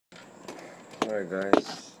Alright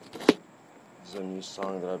guys, this is a new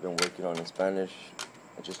song that I've been working on in Spanish.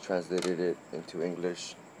 I just translated it into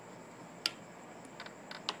English.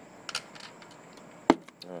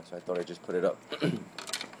 So I thought I'd just put it up.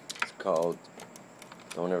 It's called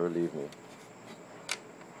Don't Ever Leave Me.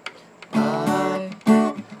 I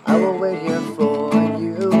will wait here for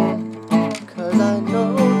you, 'cause I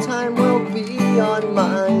know time will be on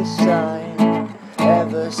my side.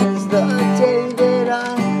 Ever since the day that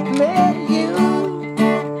I met you,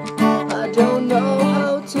 I don't know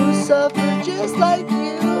how to suffer just like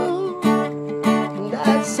you. And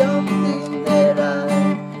that's something that I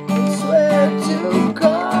can swear to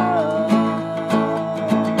God.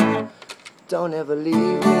 Don't ever leave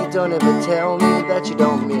me, don't ever tell me that you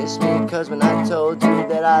don't miss me, 'cause when I told you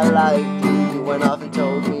that I liked you, you went off and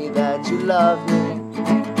told me that you loved me.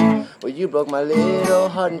 Well, you broke my little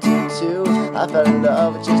heart into two. I fell in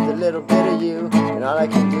love with just a little bit of you, and all I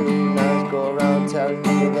can do now is go around telling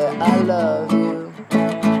you that I love you.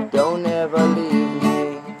 Don't ever leave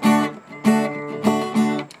me.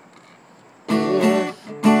 If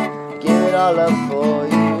I give it all up for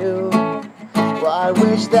you, well, I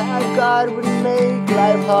wish that God would make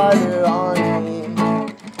life harder on me,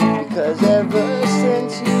 because ever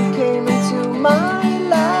since you came into my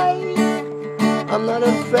life, I'm not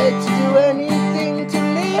afraid to do anything to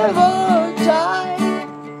live or die,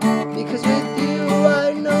 because with you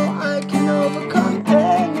I know I can overcome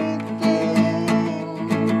anything.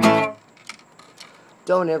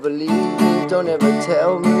 Don't ever leave me, don't ever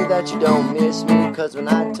tell me that you don't miss me, 'cause when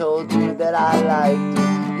I told you that I liked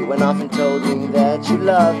you, you went off and told me that you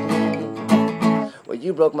loved me. Well,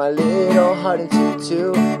 you broke my little heart into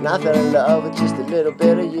two, and I fell in love with just a little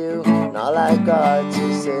bit of you, and all I got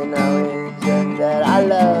to say now is that I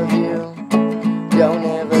love you. Don't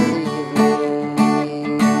ever